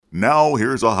Now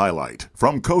here's a highlight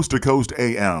from Coast to Coast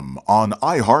AM on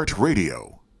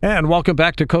iHeartRadio. And welcome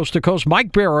back to Coast.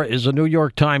 Mike Bara is a New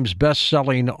York Times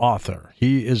best-selling author.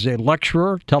 He is a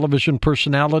lecturer, television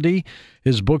personality.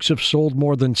 His books have sold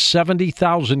more than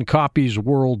 70,000 copies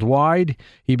worldwide.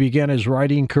 He began his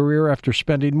writing career after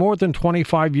spending more than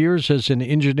 25 years as an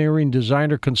engineering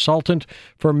designer consultant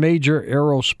for major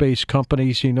aerospace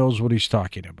companies. He knows what he's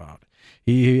talking about.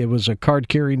 He was a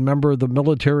card-carrying member of the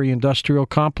military-industrial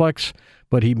complex,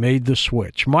 but he made the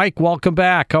switch. Mike, welcome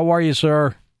back. How are you,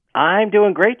 sir? I'm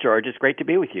doing great, George. It's great to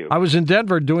be with you. I was in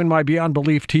Denver doing my Beyond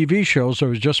Belief TV show, so I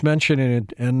was just mentioning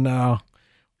it and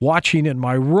watching in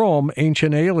my room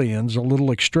Ancient Aliens, a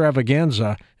little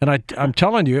extravaganza, and I'm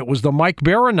telling you, it was the Mike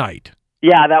Bara night.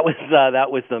 Yeah, that was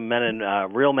the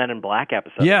Real Men in Black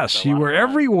episode. Yes, you were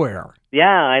everywhere. Yeah,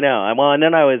 I know. Well, and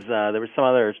then I was there was some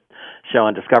other show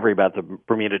on Discovery about the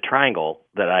Bermuda Triangle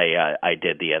that I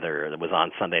did that was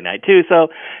on Sunday night too. So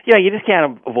yeah, you just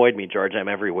can't avoid me, George. I'm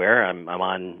everywhere. I'm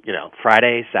on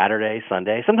Friday, Saturday,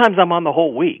 Sunday. Sometimes I'm on the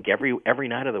whole week, every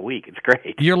night of the week. It's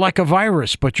great. You're like a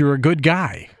virus, but you're a good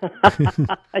guy.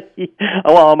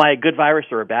 Well, am I a good virus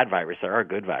or a bad virus? There are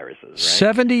good viruses, right?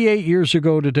 78 years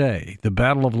ago today, the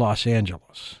Battle of Los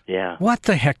Angeles. Yeah. What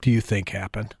the heck do you think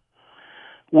happened?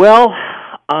 Well,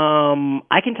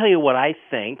 I can tell you what I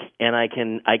think, and I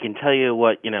can tell you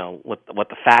what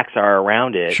the facts are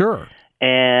around it. Sure.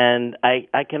 And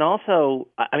I can also,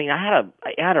 I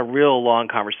had a real long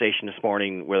conversation this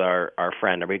morning with our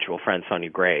mutual friend Sonia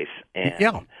Grace, and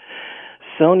yeah.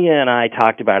 Sonia and I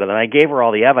talked about it, and I gave her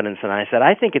all the evidence, and I said,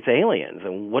 I think it's aliens.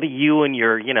 And what do you and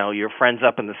your friends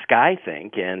up in the sky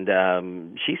think?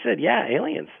 And she said, yeah,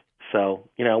 aliens. So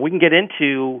we can get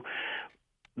into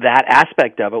that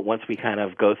aspect of it once we kind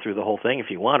of go through the whole thing if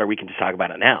you want, or we can just talk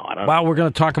about it now. I don't know. Well, we're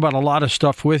going to talk about a lot of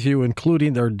stuff with you,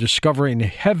 including they're discovering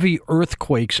heavy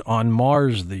earthquakes on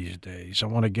Mars these days. I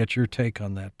want to get your take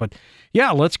on that. But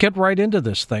yeah, let's get right into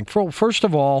this thing. First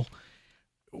of all,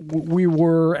 we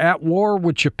were at war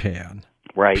with Japan.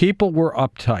 Right. People were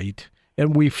uptight,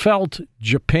 and we felt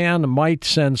Japan might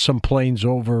send some planes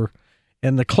over,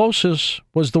 and the closest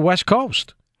was the West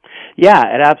Coast. Yeah,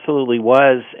 it absolutely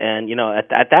was, and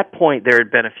at that point there had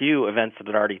been a few events that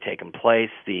had already taken place.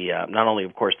 Not only,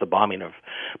 of course, the bombing of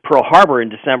Pearl Harbor in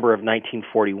December of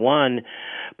 1941,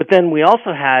 but then we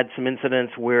also had some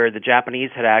incidents where the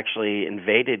Japanese had actually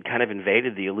invaded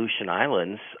the Aleutian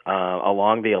Islands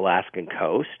along the Alaskan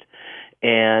coast,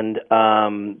 and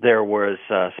there was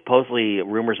supposedly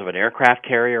rumors of an aircraft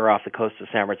carrier off the coast of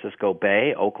San Francisco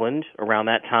Bay, Oakland, around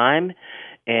that time.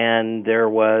 And there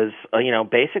was,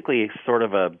 basically sort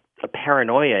of a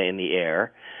paranoia in the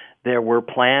air. There were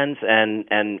plans,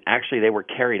 and actually they were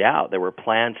carried out. There were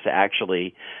plans to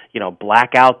actually,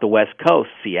 black out the West Coast,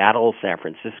 Seattle, San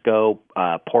Francisco,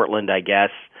 Portland, I guess,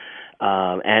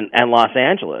 and Los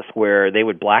Angeles, where they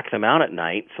would black them out at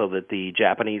night so that the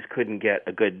Japanese couldn't get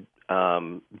a good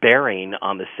bearing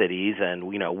on the cities and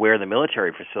where the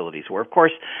military facilities were. Of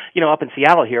course, up in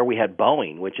Seattle here we had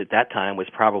Boeing, which at that time was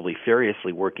probably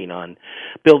furiously working on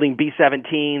building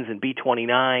B-17s and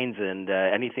B-29s and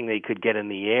anything they could get in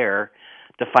the air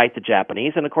to fight the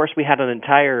Japanese. And of course we had an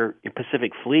entire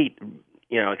Pacific fleet,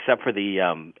 except for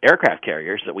the aircraft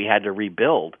carriers that we had to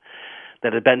rebuild,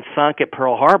 that had been sunk at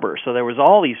Pearl Harbor. So there was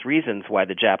all these reasons why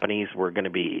the Japanese were going to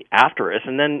be after us.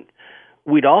 And then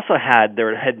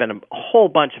there had been a whole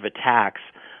bunch of attacks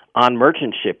on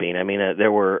merchant shipping. I mean,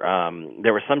 there were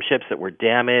some ships that were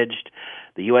damaged.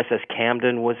 The USS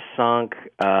Camden was sunk.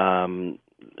 The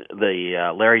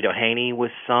Larry Doheny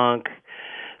was sunk.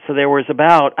 So there was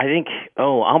about, I think,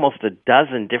 almost a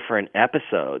dozen different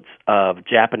episodes of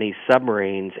Japanese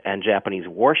submarines and Japanese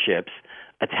warships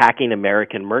attacking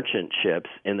American merchant ships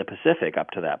in the Pacific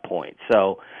up to that point.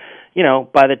 So,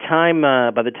 by the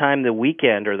time the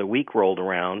weekend or the week rolled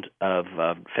around of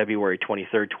February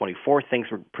 23rd, 24th, things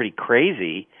were pretty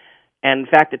crazy. And in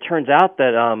fact, it turns out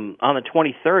that on the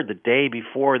 23rd, the day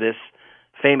before this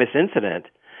famous incident,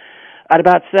 at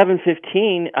about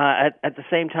 7:15, at the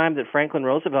same time that Franklin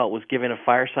Roosevelt was giving a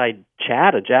fireside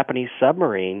chat, a Japanese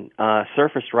submarine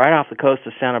surfaced right off the coast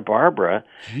of Santa Barbara.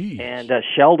 Jeez. And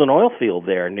shelled an oil field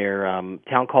there near a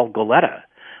town called Goleta.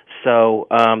 So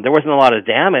there wasn't a lot of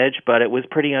damage, but it was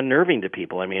pretty unnerving to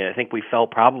people. I mean, I think we felt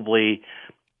probably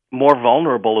more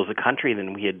vulnerable as a country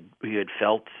than we had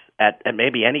felt at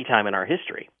maybe any time in our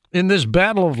history. In this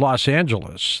Battle of Los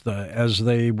Angeles, as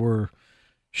they were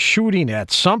shooting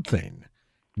at something,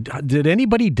 did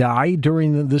anybody die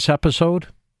during this episode?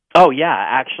 Oh yeah,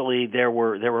 actually there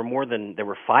were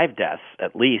 5 deaths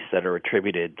at least that are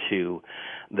attributed to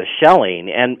the shelling,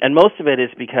 and most of it is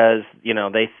because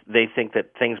they think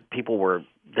that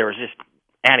there was just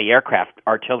anti-aircraft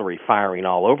artillery firing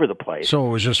all over the place. So it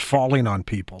was just falling on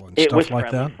people and it stuff was like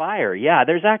friendly that? fire. Yeah,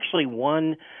 there's actually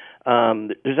one.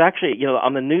 There's actually,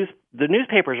 on the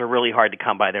newspapers are really hard to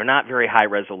come by. They're not very high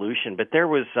resolution, but there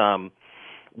was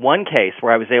one case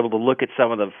where I was able to look at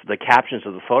some of the captions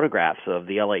of the photographs of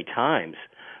the LA Times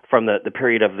from the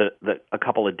period of a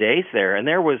couple of days there, and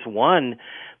there was one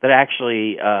that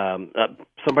actually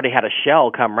somebody had a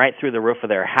shell come right through the roof of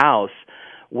their house,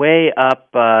 way up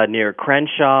near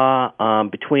Crenshaw,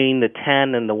 between the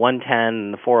 10 and the 110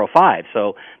 and the 405.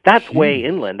 So that's way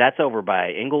inland. That's over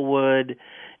by Inglewood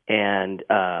and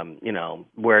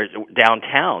where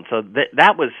downtown. So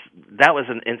that was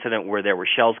an incident where there were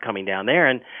shells coming down there.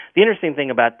 And the interesting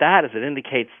thing about that is it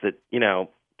indicates that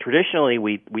traditionally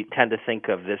we tend to think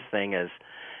of this thing as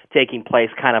taking place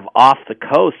kind of off the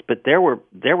coast, but there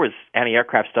was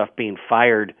anti-aircraft stuff being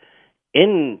fired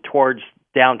in towards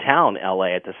downtown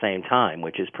LA at the same time,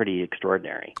 which is pretty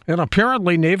extraordinary. And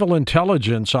apparently naval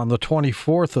intelligence on the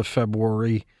 24th of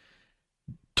February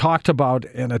talked about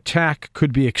an attack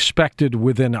could be expected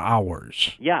within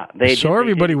hours. Yeah.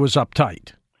 Everybody was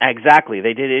uptight. Exactly.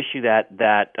 They did issue that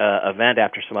event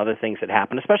after some other things had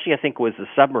happened, especially I think it was the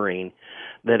submarine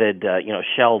that had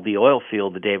shelled the oil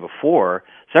field the day before.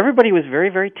 So everybody was very,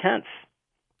 very tense.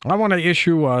 I want to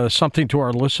issue something to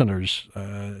our listeners.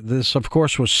 This, of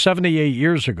course, was 78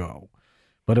 years ago.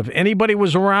 But if anybody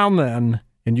was around then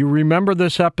and you remember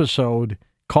this episode,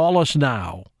 call us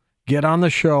now. Get on the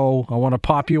show. I want to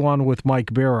pop you on with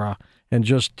Mike Barra and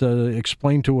just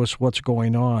explain to us what's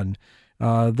going on.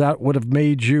 That would have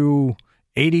made you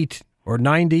 80 or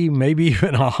 90, maybe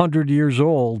even 100 years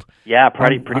old. Yeah,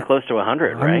 pretty close to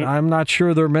 100, right? I'm not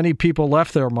sure there are many people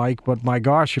left there, Mike, but my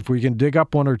gosh, if we can dig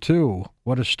up one or two,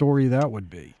 what a story that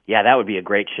would be. Yeah, that would be a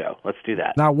great show. Let's do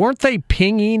that. Now, weren't they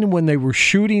pinging when they were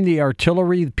shooting the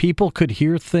artillery? People could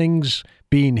hear things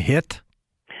being hit?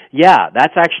 Yeah,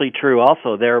 that's actually true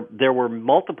also. There were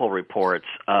multiple reports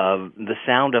of the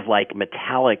sound of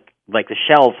metallic, like the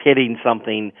shells hitting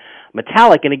something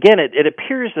metallic. And again, it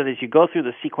appears that as you go through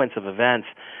the sequence of events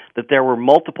that there were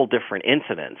multiple different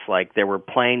incidents, like there were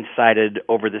planes sighted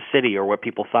over the city or what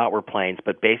people thought were planes,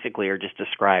 but basically are just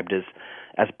described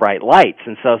as bright lights.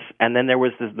 And then there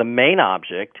was the main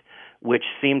object, which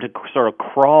seemed to sort of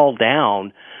crawl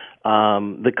down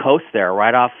the coast there,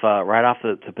 right off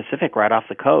the Pacific, right off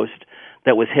the coast,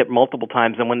 that was hit multiple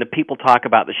times. And when the people talk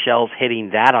about the shells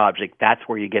hitting that object, that's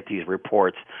where you get these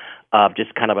reports of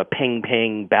just kind of a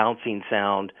ping-ping bouncing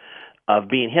sound of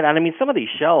being hit. And I mean, some of these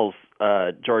shells,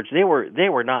 George, they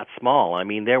were not small. I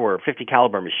mean, there were 50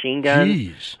 caliber machine guns.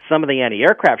 Jeez. Some of the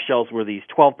anti-aircraft shells were these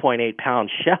 12.8 pound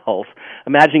shells.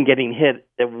 Imagine getting hit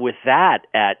with that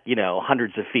at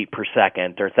hundreds of feet per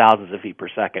second or thousands of feet per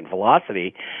second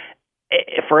velocity.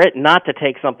 For it not to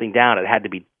take something down, it had to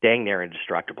be dang near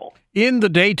indestructible. In the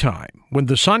daytime, when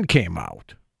the sun came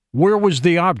out, where was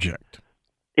the object?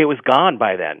 It was gone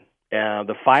by then.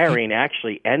 The firing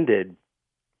actually ended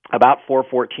about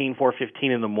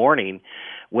 4:15 in the morning,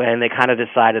 when they kind of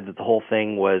decided that the whole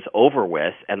thing was over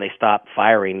with, and they stopped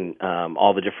firing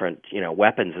all the different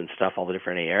weapons and stuff, all the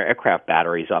different aircraft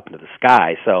batteries up into the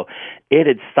sky. So it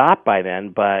had stopped by then,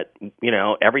 but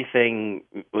everything,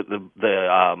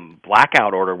 the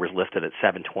blackout order was lifted at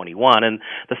 7:21, and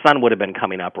the sun would have been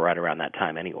coming up right around that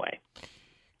time anyway.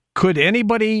 Could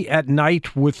anybody at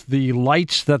night with the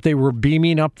lights that they were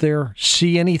beaming up there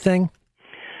see anything?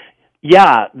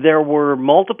 Yeah, there were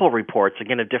multiple reports,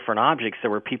 again, of different objects.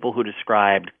 There were people who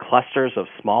described clusters of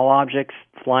small objects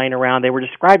flying around. They were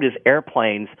described as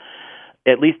airplanes.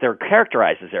 At least they're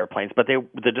characterized as airplanes, but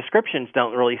the descriptions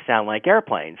don't really sound like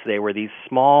airplanes. They were these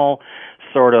small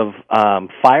sort of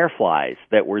fireflies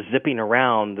that were zipping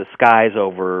around the skies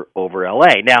over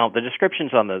LA. Now, the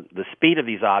descriptions on the speed of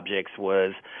these objects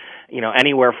was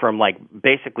anywhere from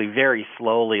basically very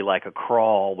slowly, like a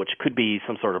crawl, which could be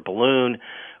some sort of balloon,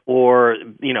 or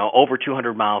over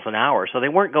 200 miles an hour. So they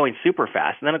weren't going super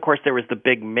fast. And then, of course, there was the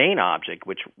big main object,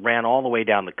 which ran all the way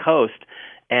down the coast.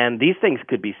 And these things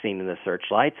could be seen in the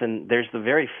searchlights. And there's the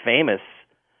very famous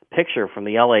picture from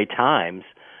the LA Times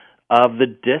of the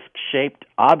disc-shaped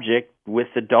object with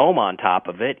the dome on top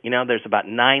of it. There's about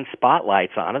 9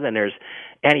 spotlights on it, and there's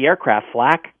anti-aircraft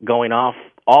flak going off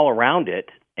all around it.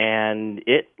 And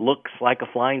it looks like a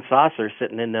flying saucer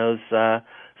sitting in those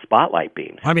spotlight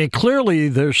beams. I mean, clearly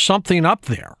there's something up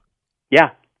there. Yeah,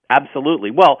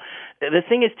 absolutely. Well, the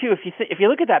thing is too, if you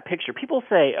look at that picture, people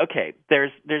say, okay,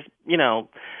 there's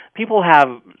people have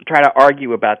try to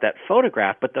argue about that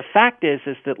photograph, but the fact is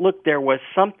that look, there was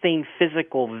something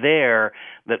physical there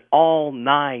that all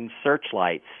 9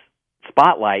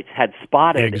 spotlights had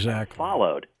spotted and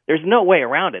followed. There's no way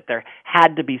around it. There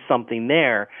had to be something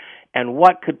there, and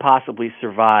what could possibly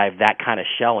survive that kind of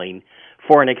shelling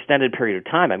for an extended period of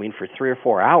time? I mean, for 3 or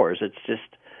 4 hours,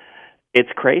 it's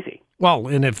crazy. Well,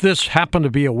 and if this happened to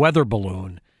be a weather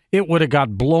balloon, it would have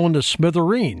got blown to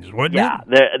smithereens, wouldn't it? Yeah,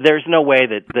 there's no way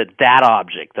that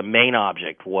object, the main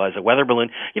object, was a weather balloon.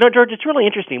 You know, George, it's really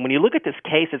interesting. When you look at this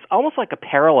case, it's almost like a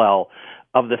parallel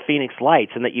of the Phoenix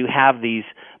Lights in that you have these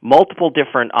multiple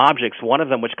different objects, one of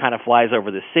them which kind of flies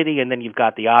over the city, and then you've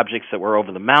got the objects that were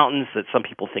over the mountains that some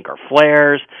people think are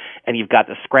flares, and you've got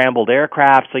the scrambled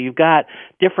aircraft. So you've got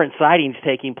different sightings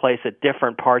taking place at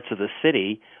different parts of the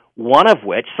city,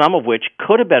 some of which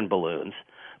could have been balloons,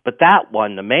 but that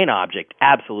one, the main object,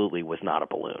 absolutely was not a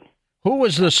balloon. Who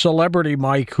was the celebrity,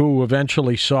 Mike, who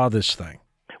eventually saw this thing?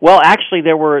 Well, actually,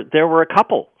 there were a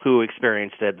couple who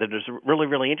experienced it. That is really,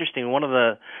 really interesting. One of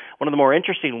the more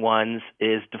interesting ones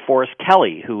is DeForest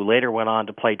Kelley, who later went on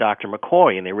to play Dr.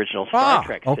 McCoy in the original Star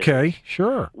Trek series. Okay,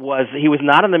 sure. He was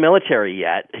not in the military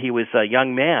yet. He was a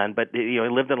young man, but he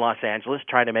lived in Los Angeles,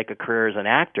 trying to make a career as an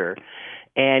actor.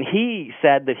 And he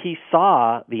said that he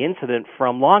saw the incident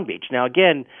from Long Beach. Now,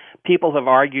 again, people have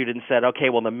argued and said, okay,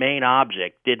 well, the main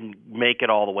object didn't make it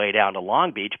all the way down to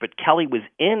Long Beach, but Kelley was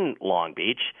in Long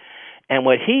Beach, and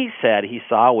what he said he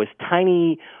saw was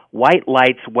tiny white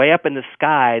lights way up in the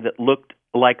sky that looked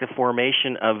like the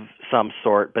formation of some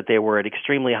sort, but they were at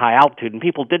extremely high altitude, and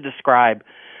people did describe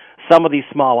some of these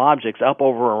small objects up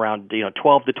over around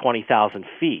 12 to 20,000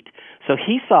 feet. So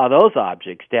he saw those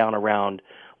objects down around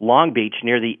Long Beach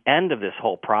near the end of this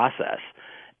whole process.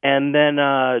 And then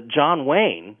John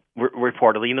Wayne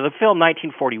reportedly, the film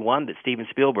 1941 that Steven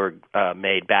Spielberg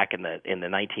made back in the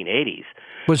 1980s.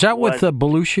 Was that with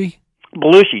Belushi?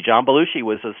 Belushi, John Belushi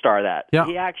was the star of that. Yeah.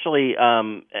 He actually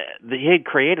he had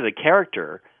created a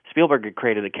character. Spielberg had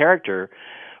created a character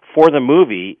for the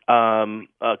movie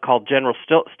called General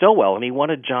Stilwell, and he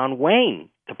wanted John Wayne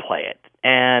to play it.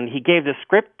 And he gave the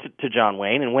script to John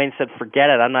Wayne, and Wayne said,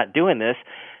 "Forget it, I'm not doing this."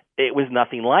 It was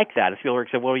nothing like that. And Spielberg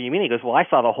said, "What do you mean?" He goes, "Well, I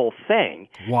saw the whole thing."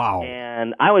 Wow.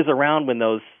 And I was around when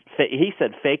he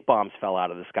said fake bombs fell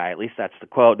out of the sky. At least that's the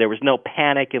quote. There was no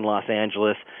panic in Los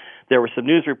Angeles. There were some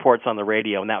news reports on the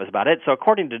radio, and that was about it. So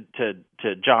according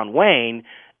to John Wayne,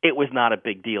 it was not a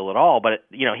big deal at all. But,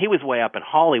 he was way up in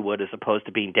Hollywood as opposed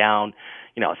to being down,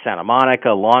 Santa Monica,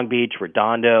 Long Beach,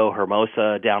 Redondo,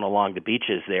 Hermosa, down along the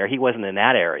beaches there. He wasn't in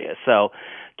that area. So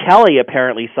Kelley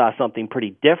apparently saw something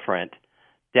pretty different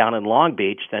down in Long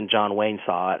Beach than John Wayne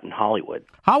saw it in Hollywood.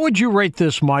 How would you rate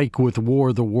this, Mike, with War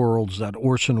of the Worlds that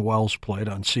Orson Welles played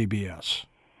on CBS?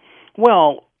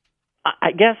 Well,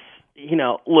 I guess,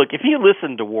 look, if you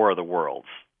listen to War of the Worlds,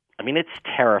 I mean, it's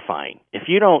terrifying. If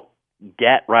you don't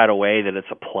get right away that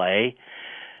it's a play,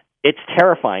 it's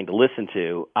terrifying to listen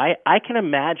to. I can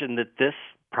imagine that this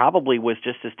probably was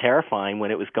just as terrifying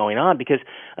when it was going on, because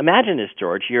imagine this,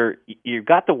 George, you've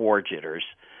got the war jitters.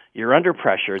 You're under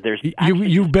pressure.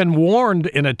 You've been warned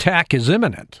an attack is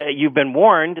imminent. You've been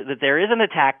warned that there is an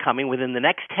attack coming within the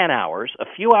next 10 hours. A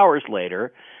few hours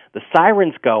later, the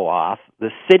sirens go off, the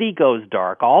city goes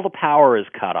dark, all the power is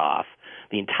cut off,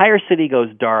 the entire city goes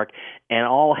dark, and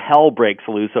all hell breaks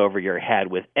loose over your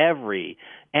head with every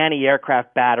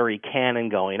anti-aircraft battery cannon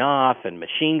going off and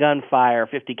machine gun fire,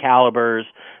 50 calibers,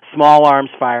 small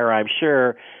arms fire, I'm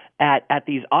sure, at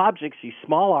these objects, these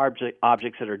small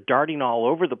objects that are darting all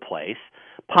over the place,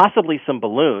 possibly some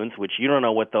balloons, which you don't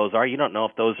know what those are. You don't know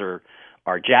if those are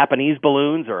Japanese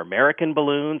balloons or American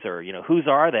balloons or, whose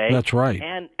are they? That's right.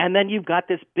 And then you've got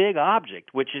this big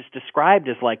object, which is described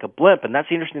as like a blimp. And that's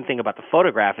the interesting thing about the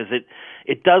photograph is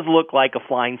it does look like a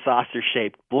flying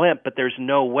saucer-shaped blimp, but there's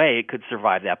no way it could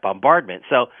survive that bombardment.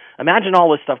 So imagine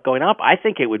all this stuff going up. I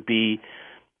think it would be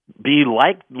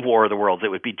like War of the Worlds. It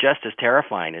would be just as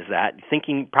terrifying as that,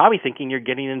 probably thinking you're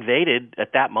getting invaded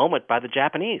at that moment by the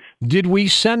Japanese. Did we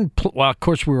send, well, of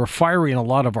course, we were firing a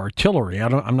lot of artillery.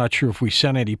 I'm not sure if we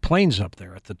sent any planes up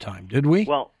there at the time, did we?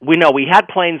 Well, we had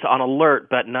planes on alert,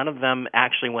 but none of them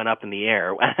actually went up in the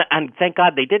air. And thank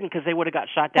God they didn't, because they would have got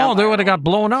shot down. Oh, they would have got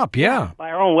blown up, yeah. By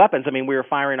our own weapons. I mean, we were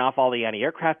firing off all the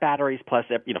anti-aircraft batteries, plus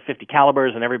 50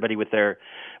 calibers, and everybody with their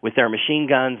with their machine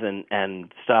guns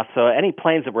and stuff. So any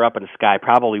planes that were up in the sky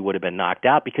probably would have been knocked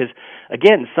out because,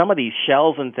 again, some of these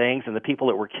shells and things and the people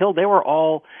that were killed, they were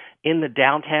all in the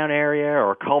downtown area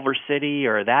or Culver City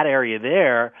or that area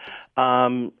there.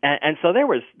 And so there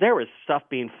was stuff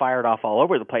being fired off all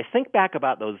over the place. Think back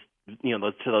about those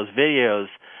videos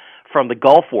from the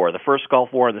Gulf War, the first Gulf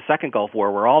War and the second Gulf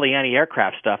War, where all the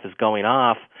anti-aircraft stuff is going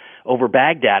off over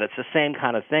Baghdad. It's the same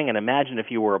kind of thing. And imagine if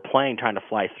you were a plane trying to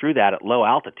fly through that at low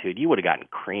altitude, you would have gotten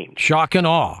creamed. Shock and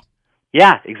awe.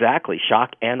 Yeah, exactly.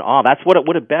 Shock and awe. That's what it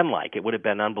would have been like. It would have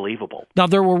been unbelievable. Now,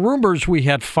 there were rumors we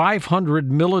had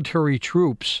 500 military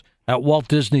troops at Walt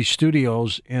Disney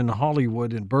Studios in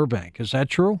Hollywood in Burbank. Is that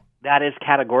true? That is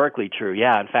categorically true,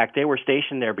 yeah. In fact, they were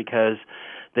stationed there because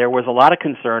there was a lot of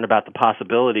concern about the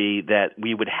possibility that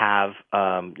we would have,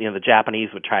 the Japanese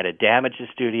would try to damage the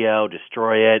studio,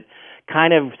 destroy it,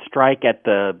 kind of strike at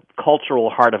the cultural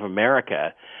heart of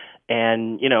America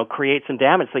and, create some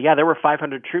damage. So, yeah, there were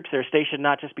 500 troops there stationed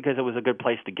not just because it was a good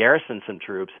place to garrison some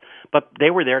troops, but they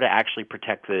were there to actually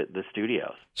protect the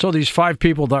studios. So these 5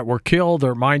 people that were killed,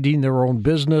 they're minding their own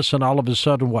business, and all of a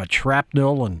sudden,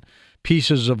 shrapnel and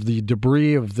pieces of the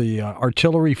debris of the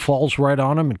artillery falls right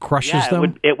on them and crushes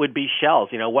them? It would be shells.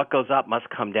 What goes up must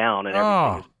come down, and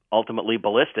everything is ultimately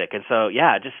ballistic. And so,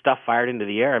 yeah, just stuff fired into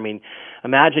the air. I mean,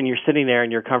 imagine you're sitting there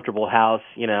in your comfortable house,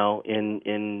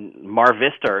 in Mar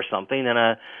Vista or something, and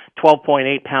a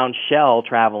 12.8-pound shell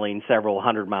traveling several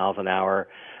hundred miles an hour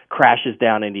crashes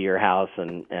down into your house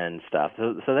and stuff.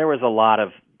 So there was a lot of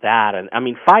that. And,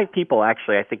 5 people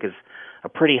actually I think is a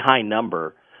pretty high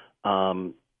number.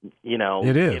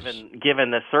 It is. Given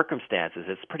the circumstances,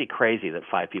 it's pretty crazy that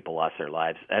 5 people lost their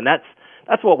lives. And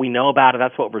that's what we know about it.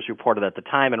 That's what was reported at the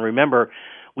time. And remember,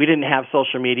 we didn't have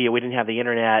social media. We didn't have the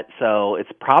internet. So it's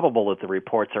probable that the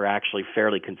reports are actually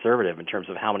fairly conservative in terms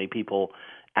of how many people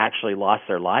actually lost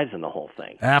their lives in the whole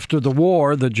thing. After the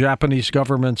war, the Japanese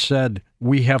government said,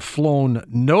 we have flown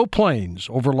no planes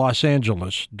over Los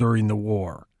Angeles during the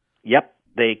war. Yep.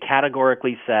 They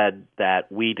categorically said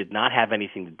that we did not have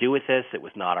anything to do with this. It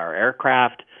was not our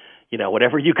aircraft.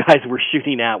 Whatever you guys were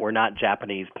shooting at were not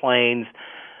Japanese planes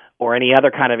or any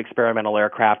other kind of experimental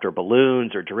aircraft or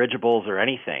balloons or dirigibles or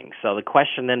anything. So the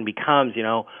question then becomes,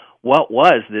 what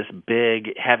was this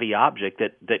big, heavy object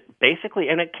that basically,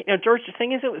 and George, the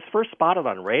thing is, it was first spotted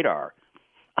on radar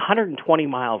 120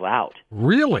 miles out.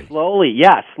 Really?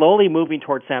 Slowly moving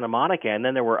towards Santa Monica, and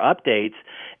then there were updates,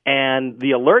 and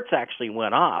the alerts actually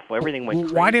went off. Everything went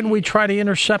crazy. Why didn't we try to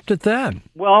intercept it then?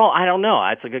 Well, I don't know.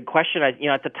 It's a good question. At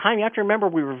the time, you have to remember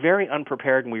we were very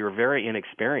unprepared and we were very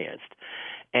inexperienced.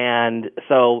 And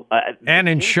so... and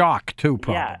in shock, too,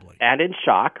 probably. Yeah, and in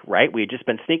shock, right? We had just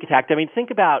been sneak attacked.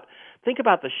 Think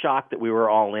about the shock that we were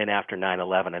all in after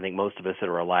 9/11. I think most of us that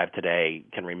are alive today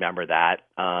can remember that,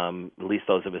 at least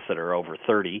those of us that are over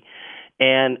 30.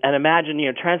 And imagine,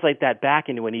 translate that back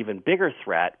into an even bigger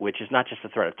threat, which is not just a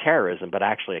threat of terrorism, but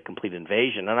actually a complete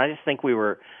invasion. And I just think we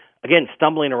were, again,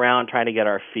 stumbling around trying to get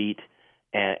our feet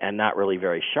and not really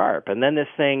very sharp. And then this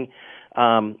thing,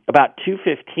 about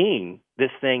 2:15,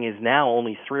 this thing is now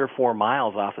only 3 or 4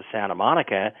 miles off of Santa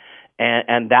Monica,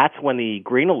 and that's when the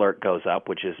green alert goes up,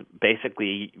 which is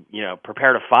basically,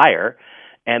 prepare to fire,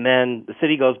 and then the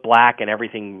city goes black and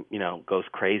everything, goes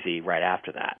crazy right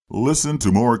after that. Listen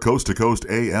to more Coast to Coast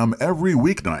AM every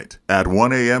weeknight at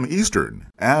 1 a.m. Eastern,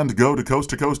 and go to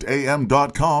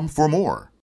coasttocoastam.com for more.